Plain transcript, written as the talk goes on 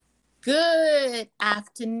Good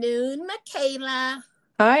afternoon, Michaela.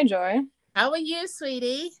 Hi, Joy. How are you,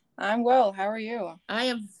 sweetie? I'm well. How are you? I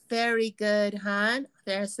am very good, hon.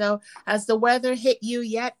 Has the weather hit you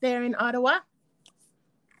yet there in Ottawa?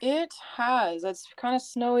 It has. It's kind of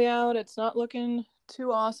snowy out. It's not looking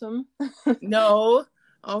too awesome. No.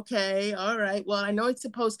 Okay. All right. Well, I know it's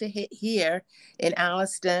supposed to hit here in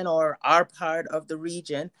Alliston or our part of the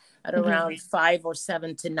region at Mhm. around 5 or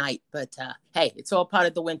 7 tonight. But hey, it's all part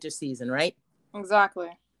of the winter season, right?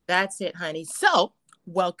 Exactly. That's it, honey. So,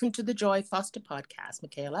 welcome to the Joy Foster podcast,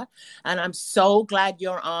 Michaela. And I'm so glad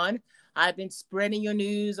you're on. I've been spreading your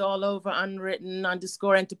news all over Unwritten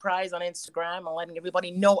underscore enterprise on Instagram and letting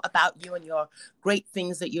everybody know about you and your great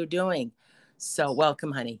things that you're doing. So,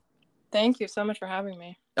 welcome, honey. Thank you so much for having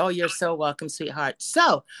me. Oh, you're so welcome, sweetheart.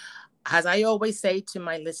 So, as I always say to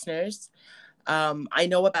my listeners, I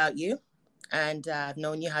know about you and I've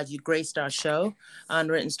known you as you graced our show,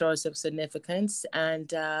 Unwritten Stories of Significance,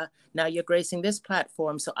 and now you're gracing this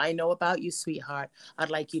platform. So I know about you, sweetheart.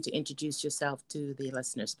 I'd like you to introduce yourself to the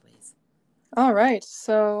listeners, please. All right.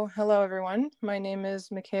 So, hello, everyone. My name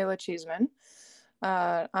is Michaela Cheeseman.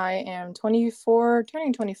 I am 24,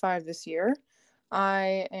 turning 25 this year.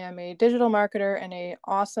 I am a digital marketer and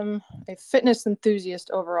a fitness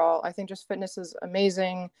enthusiast overall. I think just fitness is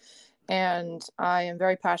amazing, and I am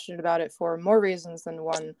very passionate about it for more reasons than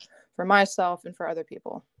one, for myself and for other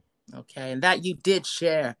people. Okay, and that you did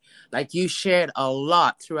share, like you shared a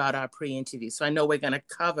lot throughout our pre-interview. So I know we're going to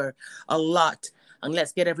cover a lot. And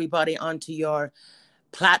let's get everybody onto your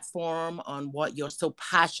platform on what you're so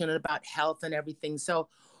passionate about, health and everything. So,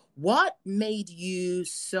 what made you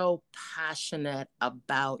so passionate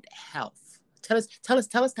about health? Tell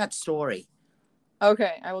us that story.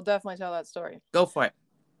 Okay, I will definitely tell that story. Go for it.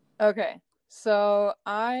 Okay, so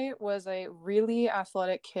I was a really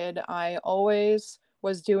athletic kid. I always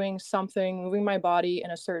was doing something, moving my body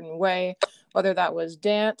in a certain way, whether that was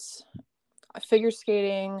dance, figure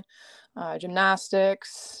skating,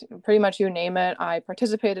 gymnastics, pretty much you name it. I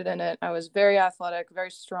participated in it. I was very athletic,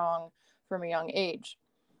 very strong from a young age.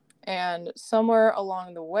 And somewhere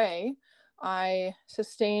along the way, I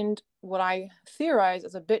sustained what I theorize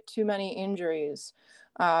as a bit too many injuries,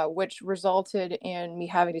 which resulted in me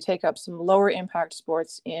having to take up some lower impact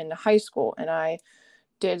sports in high school. And I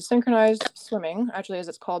did synchronized swimming, actually, as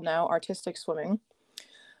it's called now, artistic swimming.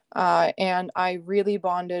 And I really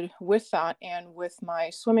bonded with that and with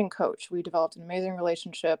my swimming coach. We developed an amazing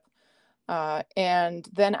relationship. And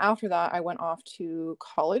then after that, I went off to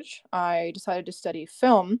college. I decided to study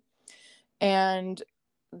film, and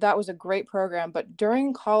that was a great program. But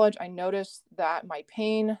during college, I noticed that my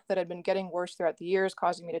pain that had been getting worse throughout the years,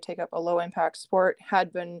 causing me to take up a low impact sport,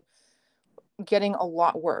 had been getting a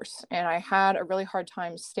lot worse. And I had a really hard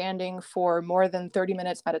time standing for more than 30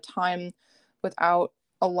 minutes at a time without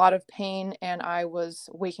a lot of pain. And I was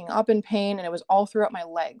waking up in pain, and it was all throughout my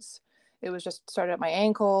legs. It was just started at my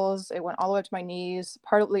ankles, it went all the way up to my knees,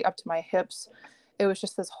 partly up to my hips. It was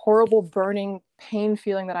just this horrible burning pain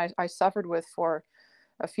feeling that I suffered with for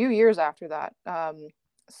a few years after that.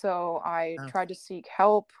 So I Oh, tried to seek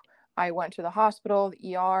help. I went to the hospital,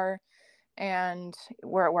 the ER, and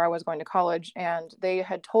where I was going to college, and they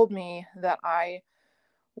had told me that I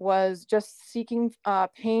was just seeking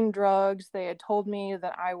pain drugs. They had told me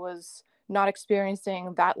that I was not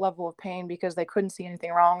experiencing that level of pain because they couldn't see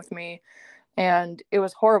anything wrong with me. And it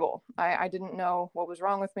was horrible. I didn't know what was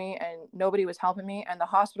wrong with me, and nobody was helping me. And the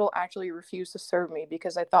hospital actually refused to serve me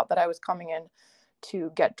because they thought that I was coming in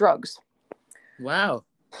to get drugs. wow.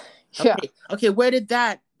 Yeah. Okay. Where would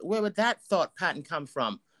that thought pattern come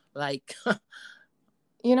from? Like,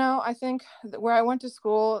 I think where I went to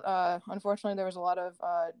school, unfortunately, there was a lot of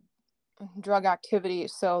drug activity.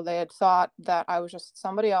 So they had thought that I was just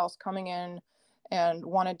somebody else coming in and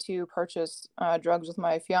wanted to purchase drugs with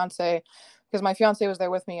my fiance, because my fiance was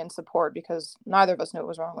there with me in support because neither of us knew what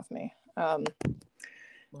was wrong with me.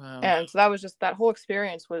 wow. And so that was just, that whole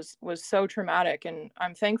experience was so traumatic. And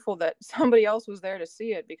I'm thankful that somebody else was there to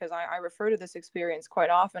see it, because I refer to this experience quite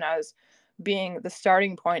often as being the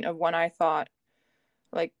starting point of when I thought,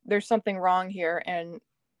 like, there's something wrong here. And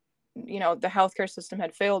the healthcare system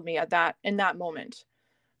had failed me in that moment.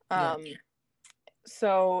 Yeah. um,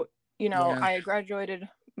 so Yeah. I graduated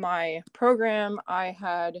my program. I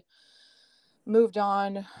had moved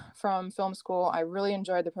on from film school. I really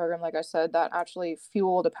enjoyed the program. Like I said, that actually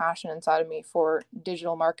fueled a passion inside of me for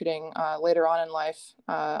digital marketing later on in life.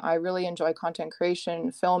 I really enjoy content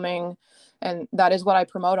creation, filming, and that is what I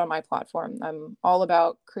promote on my platform. I'm all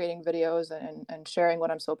about creating videos and sharing what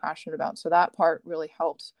I'm so passionate about. So that part really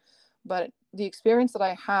helped. But the experience that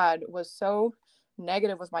I had was so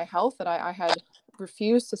negative with my health that I had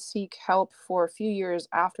refused to seek help for a few years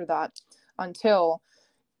after that, until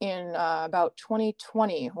in about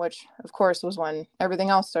 2020, which of course was when everything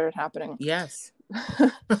else started happening. Yes.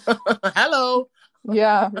 Hello.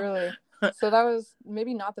 Yeah, really. So that was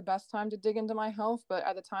maybe not the best time to dig into my health, but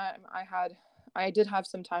at the time I did have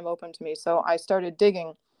some time open to me. So I started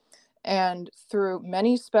digging, and through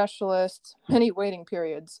many specialists, many waiting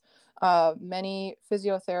periods, many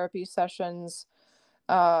physiotherapy sessions,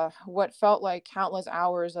 what felt like countless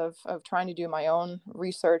hours of trying to do my own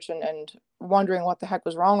research and wondering what the heck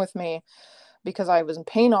was wrong with me, because I was in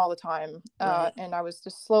pain all the time. Right. And I was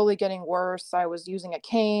just slowly getting worse. I was using a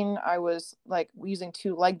cane. I was like using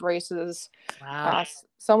 2 leg braces. Wow.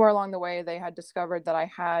 Somewhere along the way, they had discovered that I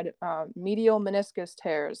had medial meniscus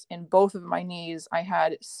tears in both of my knees. I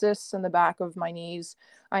had cysts in the back of my knees.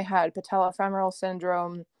 I had patellofemoral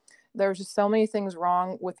syndrome. There was just so many things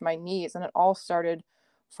wrong with my knees, and it all started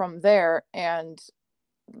from there. And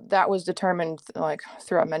that was determined like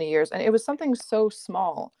throughout many years. And it was something so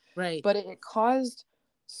small, Right. but it caused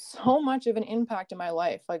so much of an impact in my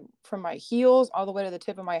life, like from my heels all the way to the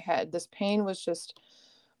tip of my head. This pain was just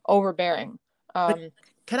overbearing. But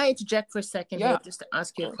can I interject for a second here Yeah, just to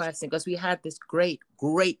ask of you a course. question? Because we had this great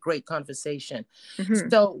conversation. Hmm.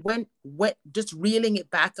 So when just reeling it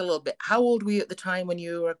back a little bit, how old were you at the time when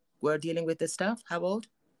you were dealing with this stuff? How old?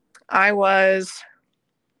 I was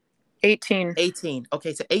 18. 18.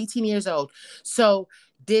 Okay, so 18 years old. So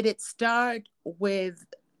did it start with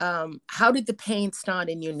how did the pain start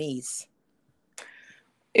in your knees?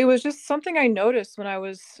 It was just something I noticed when I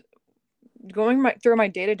was going through my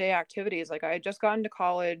day-to-day activities. Like, I had just gotten to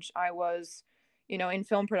college. I was, in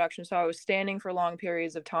film production, so I was standing for long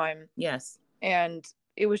periods of time. Yes. And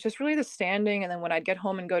it was just really the standing, and then when I'd get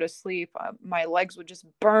home and go to sleep, my legs would just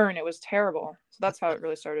burn. It was terrible. So that's how it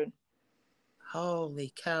really started.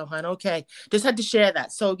 Holy cow, hon. Okay. Just had to share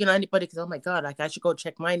that. So, anybody can, oh my God, like I should go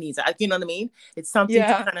check my knees. You know what I mean? It's something to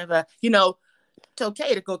Yeah. kind of, it's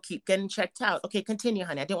okay to go keep getting checked out. Okay, continue,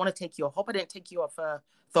 honey. I didn't want to take you off. Hope I didn't take you off a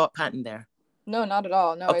thought pattern there. No, not at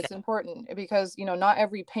all. No, Okay. it's important because, not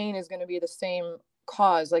every pain is going to be the same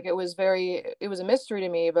cause. Like, it was a mystery to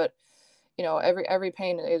me, but every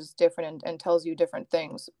pain is different and tells you different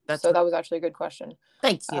things. That's So right. that was actually a good question.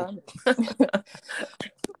 Thank you.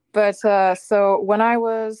 But so when I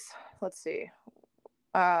was, let's see,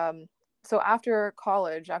 so after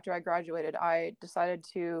college, after I graduated, I decided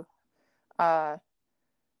to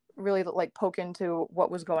really like poke into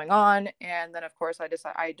what was going on. And then of course I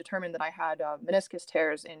determined that I had meniscus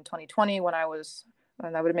tears in 2020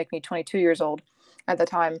 and that would make me 22 years old at the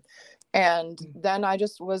time. And then I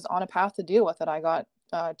just was on a path to deal with it. I got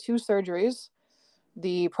 2 surgeries.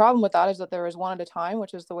 The problem with that is that there was one at a time,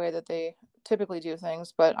 which is the way that they typically do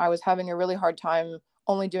things. But I was having a really hard time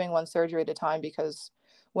only doing 1 surgery at a time, because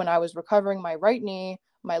when I was recovering my right knee,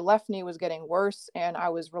 my left knee was getting worse, and I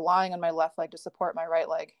was relying on my left leg to support my right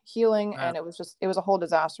leg healing. Wow. And it was a whole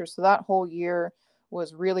disaster. So that whole year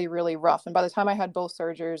was really, really rough. And by the time I had both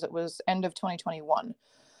surgeries, it was end of 2021.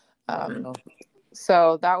 Wow.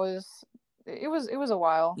 So it was a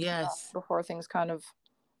while Yes. before things kind of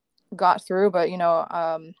got through, but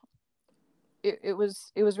it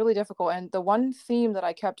was really difficult. And the one theme that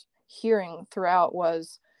I kept hearing throughout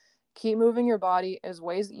was keep moving your body in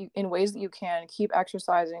ways that you can, keep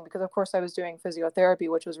exercising, because of course I was doing physiotherapy,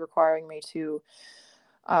 which was requiring me to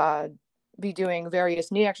be doing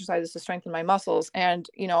various knee exercises to strengthen my muscles. And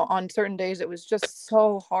on certain days it was just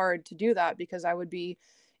so hard to do that, because I would be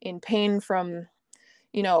in pain from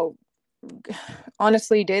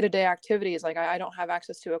honestly day-to-day activities. Like, I don't have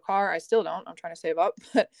access to a car. I still don't. I'm trying to save up.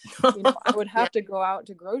 But I would have to go out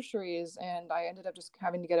to groceries, and I ended up just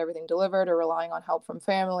having to get everything delivered or relying on help from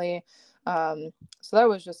family. So that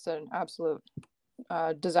was just an absolute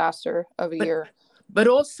disaster of a year. But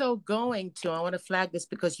also I want to flag this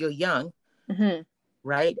because you're young, Mm-hmm.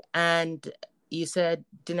 right? And you said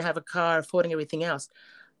didn't have a car, affording everything else.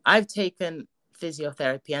 I've taken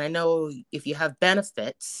physiotherapy, and I know if you have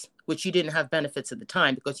benefits, which you didn't have benefits at the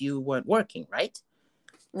time because you weren't working, right?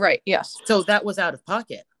 Right. Yes. So that was out of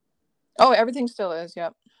pocket. Oh, everything still is.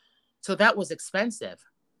 Yep. So that was expensive.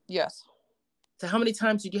 Yes. So how many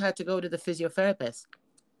times did you have to go to the physiotherapist?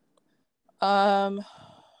 On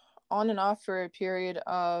and off for a period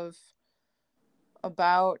of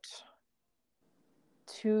about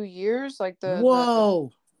 2 years. Like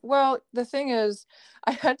Whoa. well, the thing is,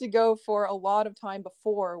 I had to go for a lot of time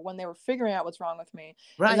before, when they were figuring out what's wrong with me.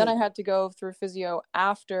 Right. And then I had to go through physio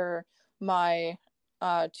after my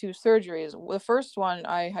 2 surgeries. The first one,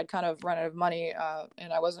 I had kind of run out of money,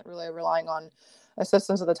 and I wasn't really relying on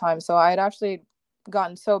assistance at the time. So I had actually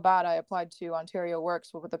gotten so bad, I applied to Ontario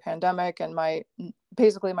Works with the pandemic and my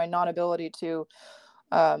non-ability to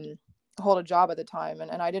hold a job at the time.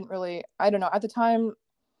 And I didn't really, I don't know, at the time,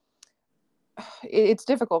 it's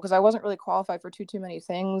difficult because I wasn't really qualified for too many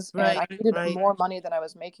things, and I needed more money than I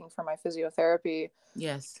was making for my physiotherapy.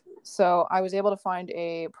 Yes. So I was able to find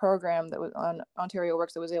a program that was on Ontario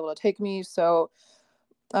Works that was able to take me. So,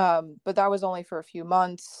 but that was only for a few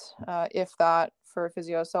months, if that, for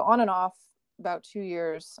physio. So on and off about 2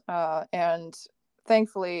 years. And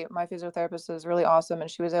thankfully, my physiotherapist is really awesome,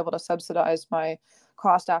 and she was able to subsidize my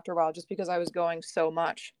cost after a while, just because I was going so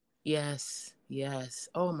much. Yes. Yes.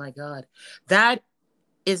 Oh my God. That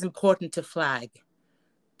is important to flag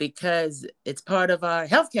because it's part of our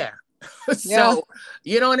healthcare. So,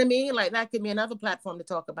 you know what I mean? Like that could be another platform to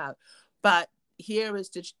talk about. But here is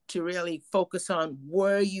to really focus on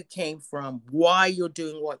where you came from, why you're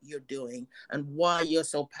doing what you're doing, and why you're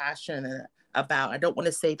so passionate about, I don't want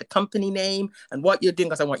to say the company name and what you're doing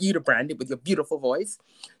because I want you to brand it with your beautiful voice.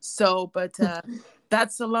 So, but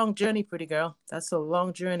that's a long journey, pretty girl. That's a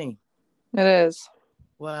long journey. It is.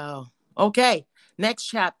 Wow. Okay. Next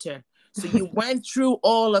chapter. So you went through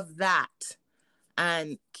all of that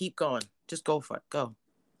and keep going. Just go for it. Go.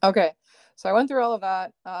 Okay. So I went through all of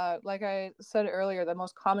that. Like I said earlier, the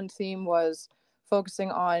most common theme was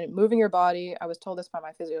focusing on moving your body. I was told this by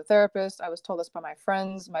my physiotherapist. I was told this by my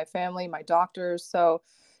friends, my family, my doctors. So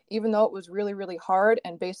even though it was really, really hard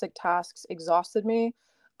and basic tasks exhausted me,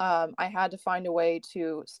 I had to find a way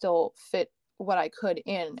to still fit what I could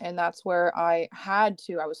in. And that's where I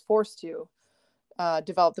was forced to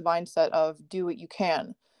develop the mindset of do what you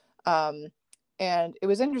can. And it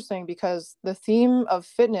was interesting because the theme of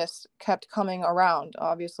fitness kept coming around.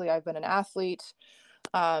 Obviously, I've been an athlete.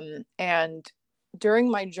 And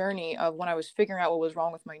during my journey of when I was figuring out what was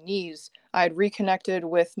wrong with my knees, I had reconnected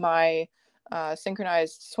with my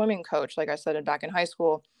synchronized swimming coach, like I said, back in high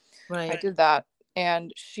school. Right. I did that.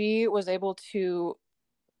 And she was able to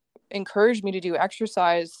encourage me to do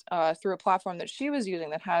exercise through a platform that she was using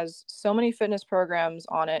that has so many fitness programs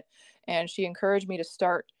on it. And she encouraged me to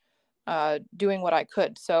start doing what I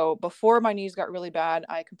could. So before my knees got really bad,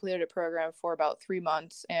 I completed a program for about 3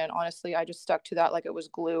 months. And honestly, I just stuck to that like it was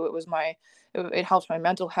glue. It helped my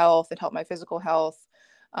mental health. It helped my physical health.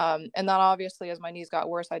 And then obviously, as my knees got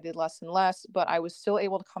worse, I did less and less, but I was still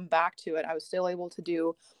able to come back to it. I was still able to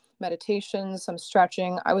do meditations, some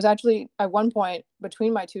stretching. I was actually, at one point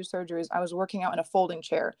between my 2 surgeries, I was working out in a folding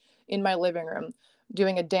chair in my living room,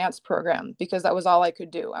 doing a dance program because that was all I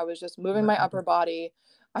could do. I was just moving my upper body.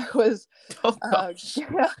 I was,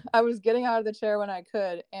 I was getting out of the chair when I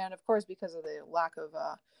could. And of course, because of the lack of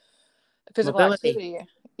physical activity,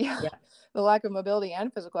 the lack of mobility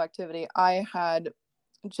and physical activity, I had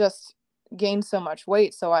just gained so much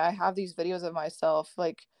weight. So I have these videos of myself,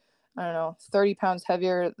 like, I don't know, 30 pounds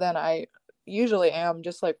heavier than I usually am,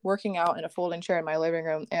 just like working out in a folding chair in my living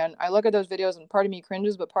room. And I look at those videos and part of me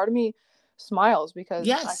cringes, but part of me smiles because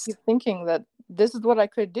I keep thinking that this is what I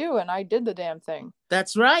could do. And I did the damn thing.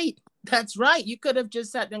 That's right. That's right. You could have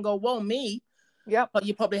just sat there and go, whoa, me. Yep. But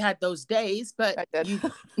you probably had those days, but I did.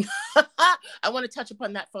 I want to touch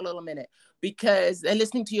upon that for a little minute because they're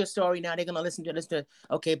listening to your story now. They're going to listen to this.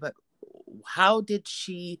 Okay, but how did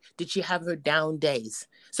she have her down days?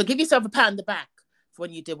 So give yourself a pat on the back for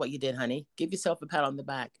when you did what you did, honey. Give yourself a pat on the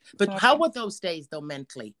back. But how were those days though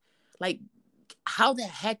mentally? Like, how the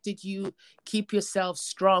heck did you keep yourself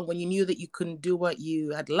strong when you knew that you couldn't do what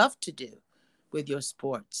you had loved to do with your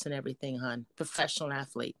sports and everything, hon? Professional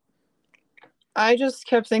athlete. I just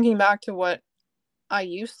kept thinking back to what I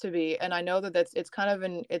used to be, and I know that it's kind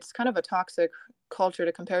of a toxic culture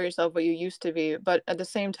to compare yourself what you used to be, but at the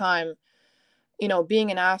same time, you know, being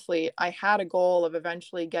an athlete, I had a goal of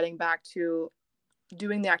eventually getting back to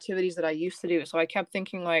doing the activities that I used to do. So I kept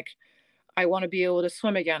thinking like, I want to be able to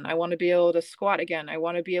swim again. I want to be able to squat again. I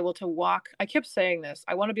want to be able to walk. I kept saying this.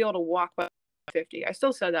 I want to be able to walk by 50. I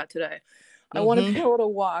still said that today. I want to be able to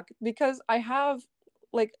walk because I have,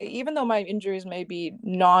 like, even though my injuries may be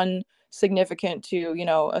non-significant to, you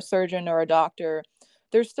know, a surgeon or a doctor,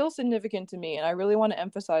 they're still significant to me. And I really want to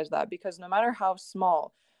emphasize that because no matter how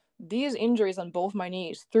small, these injuries on both my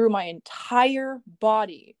knees threw my entire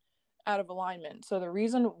body out of alignment. So the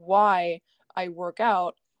reason why I work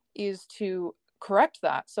out is to correct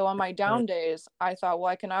that. So on my down days, I thought,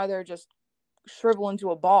 well, I can either just shrivel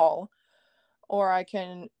into a ball or I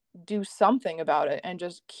can do something about it and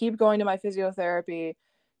just keep going to my physiotherapy,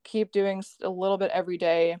 keep doing a little bit every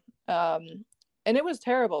day. And it was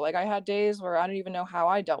terrible. Like I had days where I don't even know how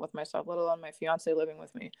I dealt with myself, let alone my fiance living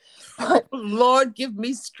with me. Lord, give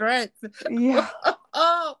me strength. Yeah.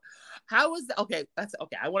 Oh, How was that? Okay, that's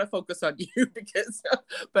okay. I want to focus on you because,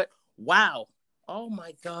 but wow. Oh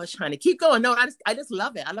my gosh, honey. Keep going. No, I just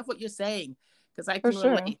love it. I love what you're saying because I For can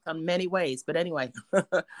sure. relate on many ways. But anyway.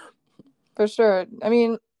 For sure. I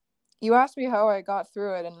mean, you asked me how I got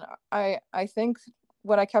through it, and I think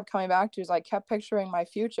what I kept coming back to is I kept picturing my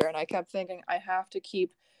future, and I kept thinking I have to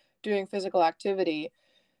keep doing physical activity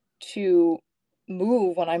to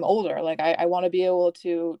move when I'm older. Like I want to be able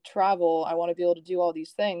to travel. I want to be able to do all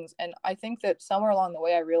these things. And I think that somewhere along the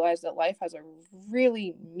way I realized that life has a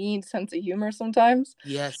really mean sense of humor sometimes.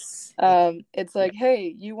 Yes. It's like,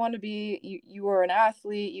 hey, you want to be you are an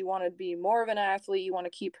athlete, you want to be more of an athlete, you want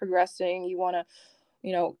to keep progressing, you want to,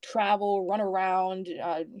 travel, run around,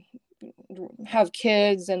 have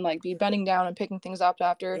kids and like be bending down and picking things up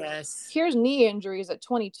after. Yes. Here's knee injuries at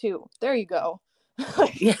 22. There you go.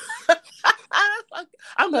 Yeah.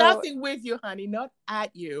 I'm So, laughing with you, honey, not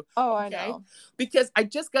at you. oh, Okay. I know. Because I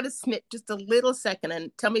just got to snip just a little second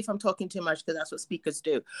and tell me if I'm talking too much because that's what speakers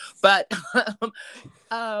do. But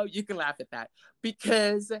you can laugh at that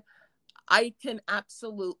because I can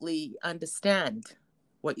absolutely understand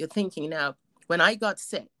what you're thinking. Now, when I got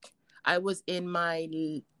sick, I was in my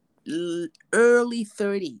early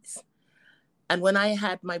 30s. And when I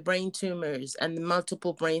had my brain tumors and the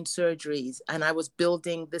multiple brain surgeries, and I was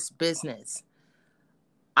building this business,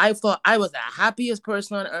 I thought I was the happiest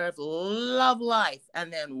person on earth, love life.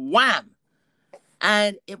 And then wham.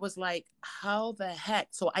 And it was like, how the heck?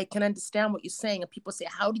 So I can understand what you're saying. And people say,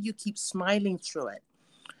 how do you keep smiling through it?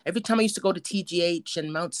 Every time I used to go to TGH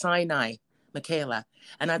and Mount Sinai, Michaela,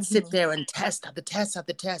 and I'd sit there and test after test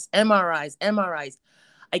after test, MRIs.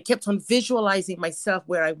 I kept on visualizing myself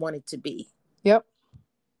where I wanted to be. Yep.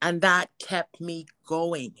 And that kept me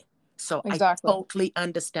going. So Exactly. I totally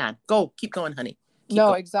understand. Go, keep going, honey. Keep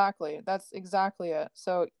going. Exactly. That's exactly it.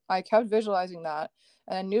 So I kept visualizing that.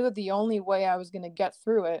 And I knew that the only way I was going to get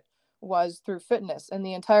through it was through fitness. And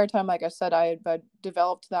the entire time, like I said, I had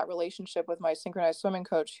developed that relationship with my synchronized swimming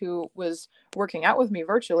coach who was working out with me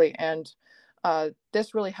virtually. And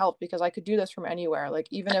this really helped because I could do this from anywhere. Like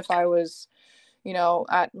even if I was,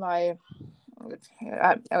 at my...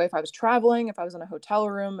 if I was traveling, if I was in a hotel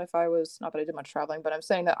room, if I was, not that I did much traveling, but I'm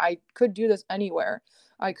saying that I could do this anywhere.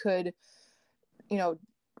 I could,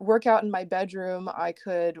 work out in my bedroom. I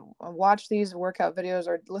could watch these workout videos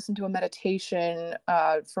or listen to a meditation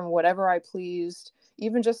from whatever I pleased,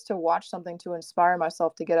 even just to watch something to inspire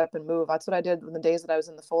myself to get up and move. That's what I did in the days that I was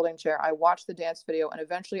in the folding chair. I watched the dance video and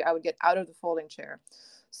eventually I would get out of the folding chair.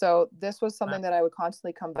 So this was something that I would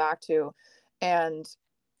constantly come back to. And,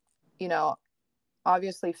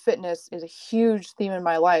 obviously fitness is a huge theme in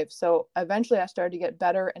my life. So eventually I started to get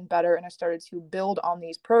better and better, and I started to build on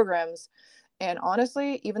these programs. And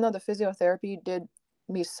honestly, even though the physiotherapy did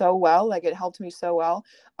me so well, like it helped me so well,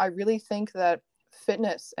 I really think that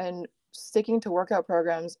fitness and sticking to workout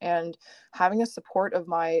programs and having the support of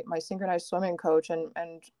my synchronized swimming coach and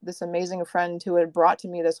this amazing friend who had brought to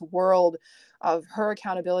me this world of her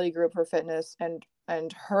accountability group for fitness and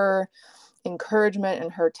her encouragement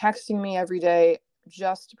and her texting me every day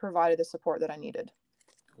just provided the support that I needed.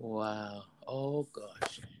 Wow. Oh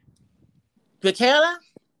gosh. Michaela?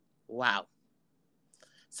 Wow.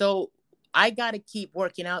 So I got to keep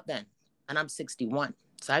working out then. And I'm 61.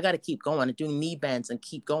 So I got to keep going and doing knee bends and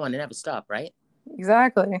keep going and never stop, right?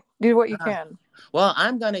 Exactly. Do what you can. Well,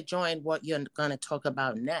 I'm going to join what you're going to talk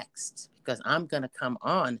about next because I'm going to come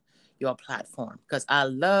on your platform because I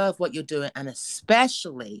love what you're doing. And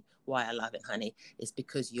especially why I love it, honey, is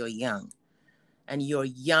because you're young. And you're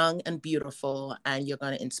young and beautiful, and you're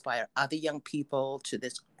going to inspire other young people to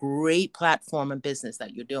this great platform and business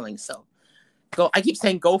that you're doing. So go. I keep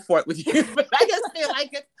saying go for it with you, but I just feel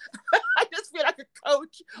like it. I just feel like a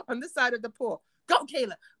coach on the side of the pool. Go,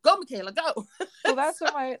 Kayla. Go, Michaela. Go. Well, that's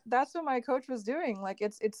what my coach was doing. Like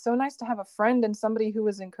it's so nice to have a friend and somebody who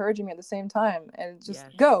was encouraging me at the same time, and just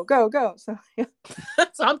go. So yeah.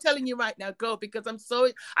 So I'm telling you right now, go, because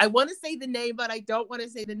I want to say the name, but I don't want to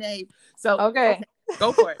say the name. So okay.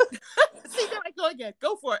 Go for it. See, there I go again.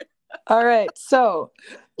 Go for it. All right. So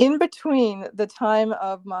in between the time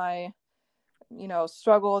of my,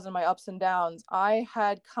 struggles and my ups and downs, I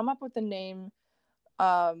had come up with the name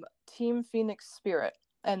Team Phoenix Spirit.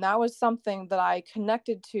 And that was something that I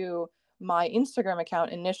connected to my Instagram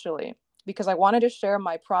account initially because I wanted to share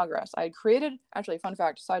my progress. I created, actually, fun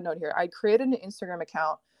fact, side note here, I created an Instagram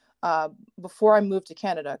account before I moved to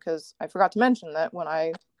Canada because I forgot to mention that when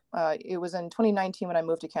it was in 2019 when I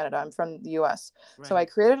moved to Canada. I'm from the US. Right. So I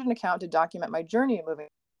created an account to document my journey of moving.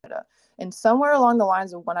 And somewhere along the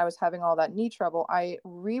lines of when I was having all that knee trouble, I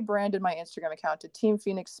rebranded my Instagram account to Team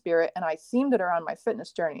Phoenix Spirit, and I themed it around my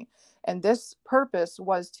fitness journey. And this purpose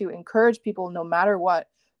was to encourage people, no matter what,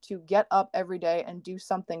 to get up every day and do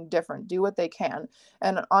something different, do what they can.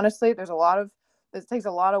 And honestly, this takes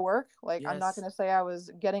a lot of work. Like, I'm not Yes. going to say I was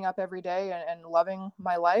getting up every day and loving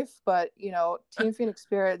my life, but Team Phoenix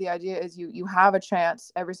Spirit, the idea is you have a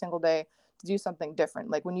chance every single day to do something different.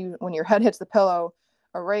 Like when your head hits the pillow,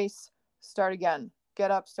 erase, start again,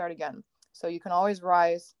 get up, start again. So you can always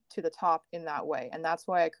rise to the top in that way. And that's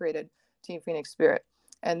why I created Team Phoenix Spirit.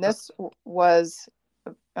 And this was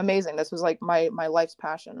amazing. This was like my life's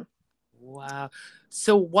passion. Wow.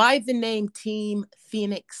 So why the name Team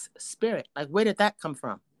Phoenix Spirit? Like, where did that come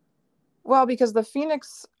from? Well, because the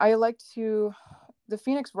phoenix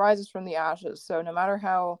rises from the ashes. So no matter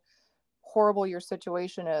how horrible your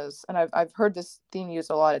situation is, and I've heard this theme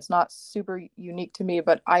used a lot, it's not super unique to me,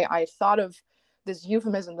 but I thought of this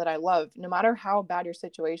euphemism that I love. No matter how bad your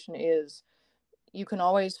situation is, you can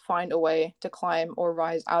always find a way to climb or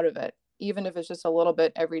rise out of it, even if it's just a little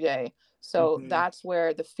bit every day. So Mm-hmm. that's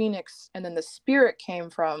where the phoenix and then the spirit came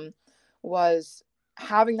from, was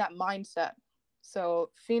having that mindset.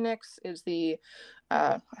 So phoenix is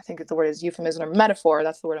I think the word is euphemism or metaphor.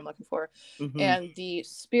 That's the word I'm looking for. Mm-hmm. And the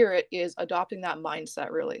spirit is adopting that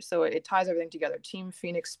mindset, really. So it ties everything together. Team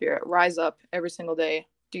Phoenix Spirit. Rise up every single day.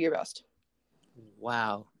 Do your best.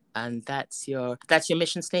 Wow. And that's your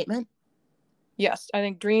mission statement? Yes, I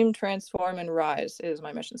think dream, transform, and rise is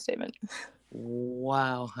my mission statement.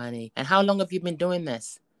 Wow, honey. And how long have you been doing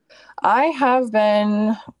this? I have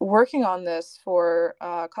been working on this for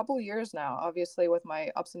a couple of years now. Obviously, with my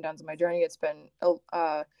ups and downs of my journey, it's been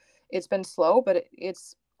slow, but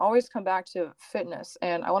it's always come back to fitness.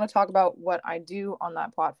 And I want to talk about what I do on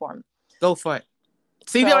that platform. Go for it.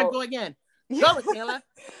 See, there I So, go again. yeah. Go, Michaela.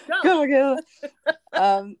 Go. Go, Michaela.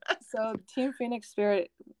 So Team Phoenix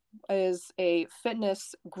Spirit is a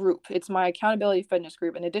fitness group. It's my accountability fitness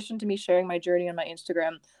group. In addition to me sharing my journey on my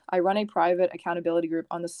Instagram, I run a private accountability group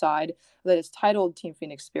on the side that is titled Team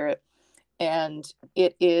Phoenix Spirit. And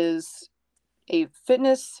it is a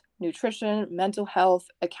fitness, nutrition, mental health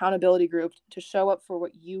accountability group to show up for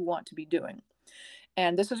what you want to be doing.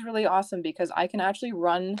 And this is really awesome because I can actually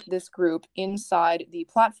run this group inside the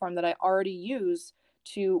platform that I already use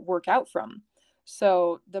to work out from.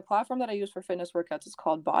 So the platform that I use for fitness workouts is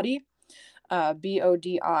called Body,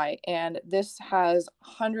 BODI, and this has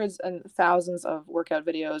hundreds and thousands of workout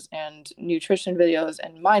videos and nutrition videos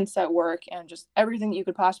and mindset work and just everything you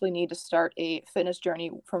could possibly need to start a fitness journey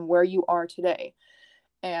from where you are today.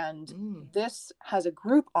 And this has a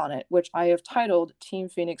group on it, which I have titled Team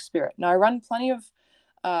Phoenix Spirit. Now, I run plenty of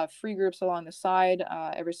free groups along the side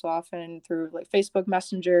every so often through like Facebook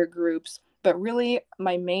Messenger groups, but really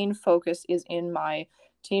my main focus is in my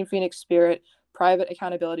Team Phoenix Spirit private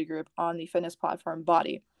accountability group on the fitness platform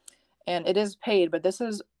Body. And it is paid, but this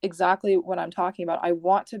is exactly what I'm talking about. I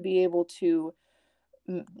want to be able to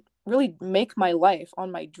really make my life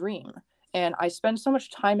on my dream. And I spend so much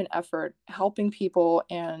time and effort helping people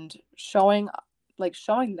and showing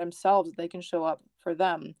themselves that they can show up for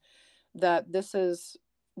them, that this is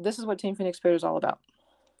what Team Phoenix Spirit is all about.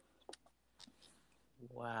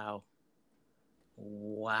 Wow.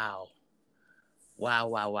 Wow. Wow,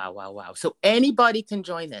 wow, wow, wow, wow. So anybody can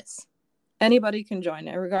join this? Anybody can join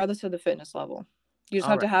it, regardless of the fitness level. You just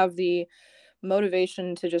All have right. to have the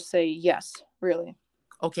motivation to just say yes, really.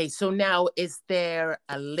 Okay, so now is there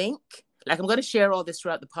a link? Like, I'm going to share all this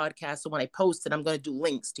throughout the podcast. So when I post it, I'm going to do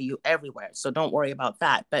links to you everywhere. So don't worry about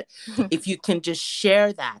that. But if you can just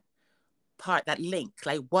share that part, that link,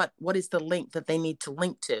 like what is the link that they need to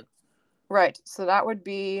link to? Right. So that would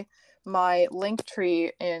be my link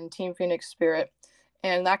tree in Team Phoenix Spirit.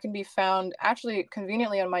 And that can be found actually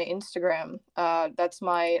conveniently on my Instagram. That's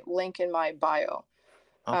my link in my bio.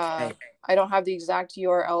 Okay. I don't have the exact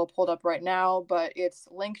URL pulled up right now, but it's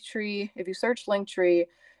Linktree. If you search Linktree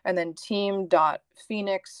and then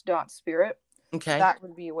team.phoenix.spirit, Okay. that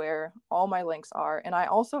would be where all my links are. And I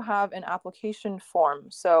also have an application form.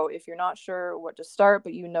 So if you're not sure what to start,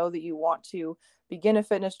 but you know that you want to begin a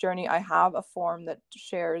fitness journey, I have a form that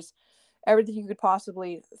shares everything you could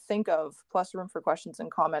possibly think of, plus room for questions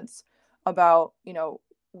and comments about,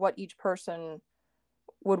 what each person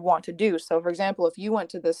would want to do. So for example, if you went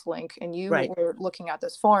to this link and you Right. were looking at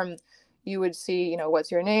this form, you would see,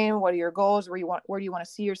 what's your name, what are your goals, where do you want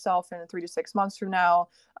to see yourself in 3 to 6 months from now,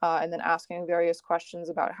 and then asking various questions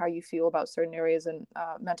about how you feel about certain areas in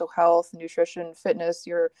mental health, nutrition, fitness,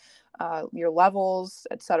 your levels,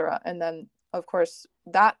 etc. And then of course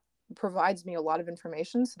that provides me a lot of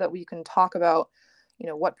information so that we can talk about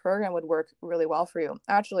what program would work really well for you.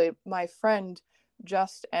 Actually, my friend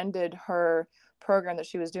just ended her program that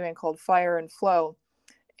she was doing called Fire and Flow.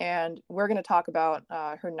 And we're going to talk about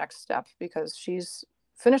her next step because she's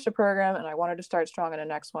finished a program and I wanted to start strong in the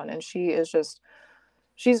next one. And she is just,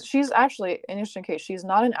 she's actually an interesting case. She's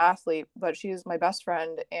not an athlete, but she's my best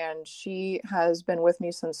friend. And she has been with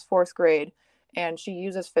me since fourth grade. And she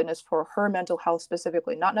uses fitness for her mental health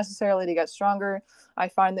specifically, not necessarily to get stronger. I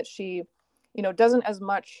find that she, doesn't as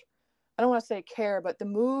much, I don't want to say care, but the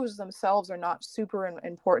moves themselves are not super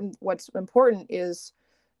important. What's important is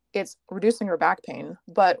it's reducing her back pain,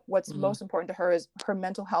 but what's most important to her is her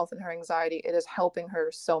mental health and her anxiety. It is helping her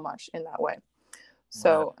so much in that way.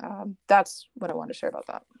 So that's what I wanted to share about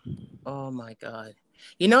that. Oh my God.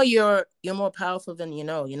 You're more powerful than you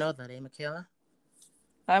know that, eh, Michaela?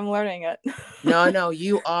 I'm learning it. No,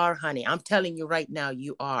 you are, honey. I'm telling you right now,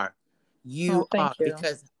 you are. Thank you.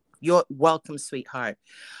 Because you're welcome, sweetheart.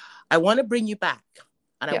 I want to bring you back,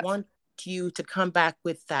 and Yes. I want you to come back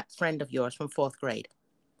with that friend of yours from fourth grade.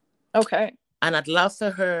 Okay. And I'd love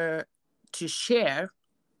for her to share,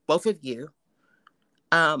 both of you,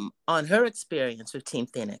 on her experience with Team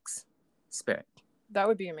Phoenix Spirit. That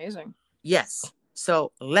would be amazing. Yes.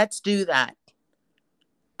 So let's do that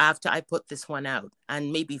after I put this one out,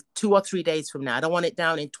 and maybe 2 or 3 days from now. I don't want it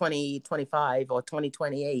down in 2025 or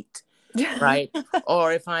 2028. Right?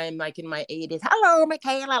 Or if I'm like in my 80s, hello,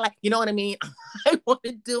 Michaela, like, you know what I mean? I want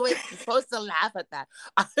to do it. You're supposed to laugh at that.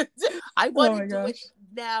 I want to do it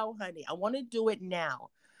now, honey. I want to do it now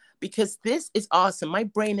because this is awesome. My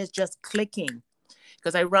brain is just clicking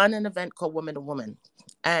because I run an event called Woman to Woman,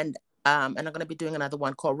 and I'm going to be doing another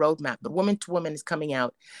one called Roadmap, but Woman to Woman is coming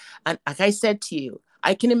out. And like I said to you,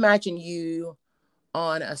 I can imagine you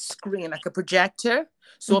on a screen, like a projector.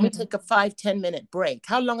 So let me take a 5-10 minute break.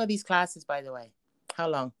 How long are these classes, by the way? How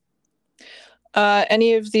long?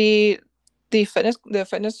 Any of the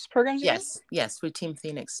fitness programs? Yes, for Team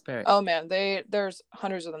Phoenix Spirit. Oh man, there's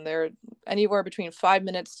hundreds of them. They're anywhere between 5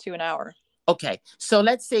 minutes to an hour. Okay, so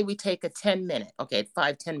let's say we take a 10-minute. Okay,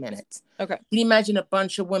 5-10 minutes. Okay. Can you imagine a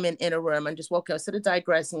bunch of women in a room and just walk out, instead of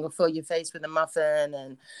digressing, we'll fill your face with a muffin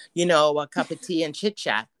and a cup of tea and chit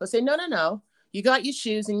chat. We'll say, no. You got your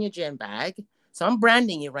shoes in your gym bag. So I'm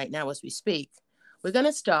branding you right now as we speak. We're going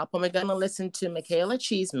to stop and we're going to listen to Michaela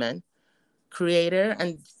Cheeseman, creator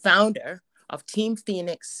and founder of Team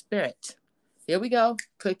Phoenix Spirit. Here we go.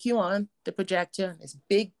 Click you on the projector. This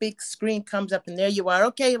big screen comes up and there you are.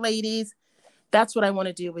 Okay, ladies. That's what I want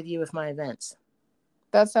to do with you with my events.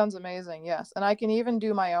 That sounds amazing. Yes. And I can even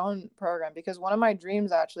do my own program because one of my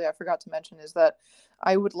dreams, actually, I forgot to mention, is that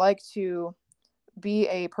I would like to be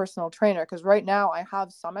a personal trainer because right now I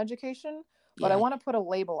have some education, but I want to put a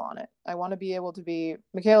label on it. I want to be able to be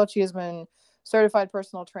Michaela Cheeseman, certified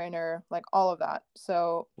personal trainer, like all of that.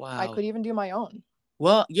 So I could even do my own.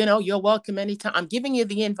 Well, you're welcome anytime. I'm giving you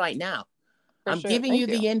the invite now. Giving you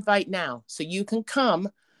the invite now so you can come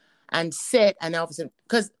and sit and obviously,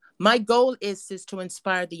 because my goal is to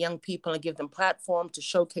inspire the young people and give them platform to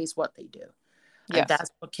showcase what they do. And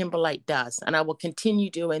that's what Kimberlite does. And I will continue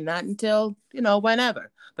doing that until,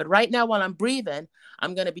 whenever. But right now, while I'm breathing,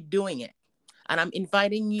 I'm going to be doing it. And I'm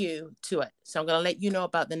inviting you to it. So I'm going to let you know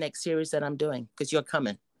about the next series that I'm doing because you're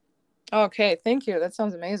coming. Okay. Thank you. That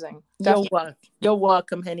sounds amazing. You're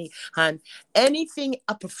welcome, honey. Hon. Anything,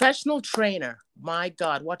 a professional trainer. My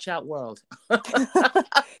God, watch out, world.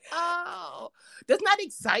 Oh, doesn't that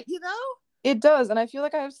excite you, though? It does, and I feel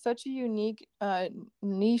like I have such a unique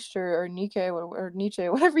niche or Nike or Nietzsche,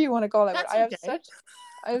 whatever you want to call it. That's I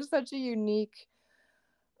have such a unique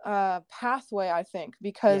pathway, I think,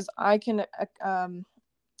 because I can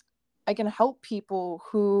help people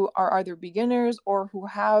who are either beginners or who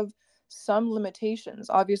have some limitations.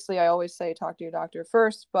 Obviously, I always say talk to your doctor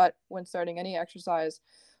first, but when starting any exercise,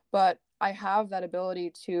 but I have that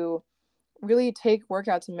ability to really take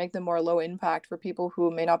workouts and make them more low impact for people who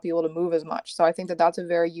may not be able to move as much. So I think that that's a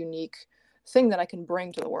very unique thing that I can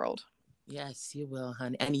bring to the world. Yes, you will,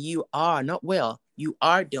 honey. And you are, not will, you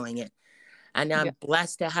are doing it. And I'm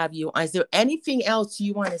blessed to have you. Is there anything else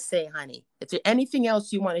you want to say, honey? Is there anything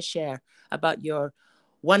else you want to share about your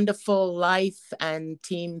wonderful life and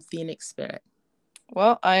Team Phoenix Spirit?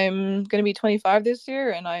 Well, I'm going to be 25 this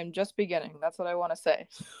year and I'm just beginning. That's what I want to say.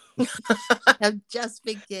 I'm just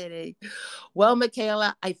beginning. Well,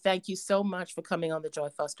 Michaela, I thank you so much for coming on the Joy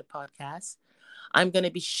Foster podcast. I'm going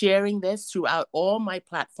to be sharing this throughout all my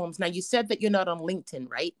platforms. Now, you said that you're not on LinkedIn,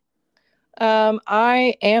 right?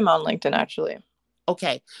 I am on LinkedIn, actually.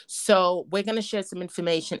 Okay. So we're going to share some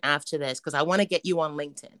information after this because I want to get you on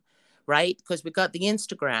LinkedIn, right? Because we got the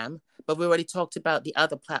Instagram, but we already talked about the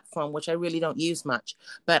other platform, which I really don't use much.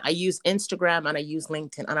 But I use Instagram and I use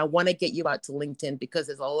LinkedIn. And I want to get you out to LinkedIn because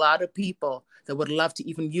there's a lot of people that would love to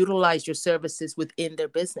even utilize your services within their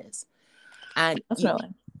business. And,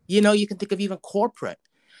 Definitely. you can think of even corporate.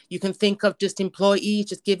 You can think of just employees,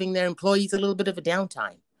 just giving their employees a little bit of a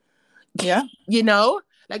downtime. Yeah.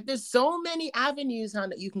 Like there's so many avenues on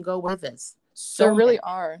that you can go with this. There really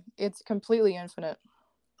are. It's completely infinite.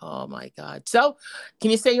 Oh my God. So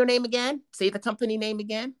can you say your name again? Say the company name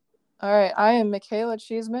again. All right. I am Michaela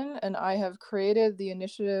Cheeseman, and I have created the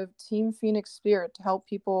initiative Team Phoenix Spirit to help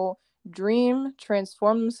people dream,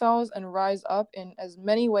 transform themselves, and rise up in as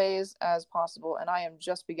many ways as possible. And I am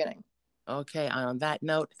just beginning. Okay. And on that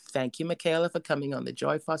note, thank you, Michaela, for coming on the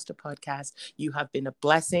Joy Foster podcast. You have been a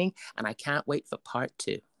blessing, and I can't wait for part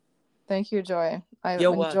 2. Thank you, Joy. I've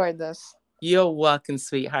enjoyed this. You're welcome,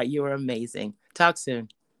 sweetheart. You are amazing. Talk soon.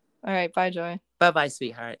 All right. Bye, Joy. Bye-bye,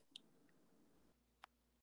 sweetheart.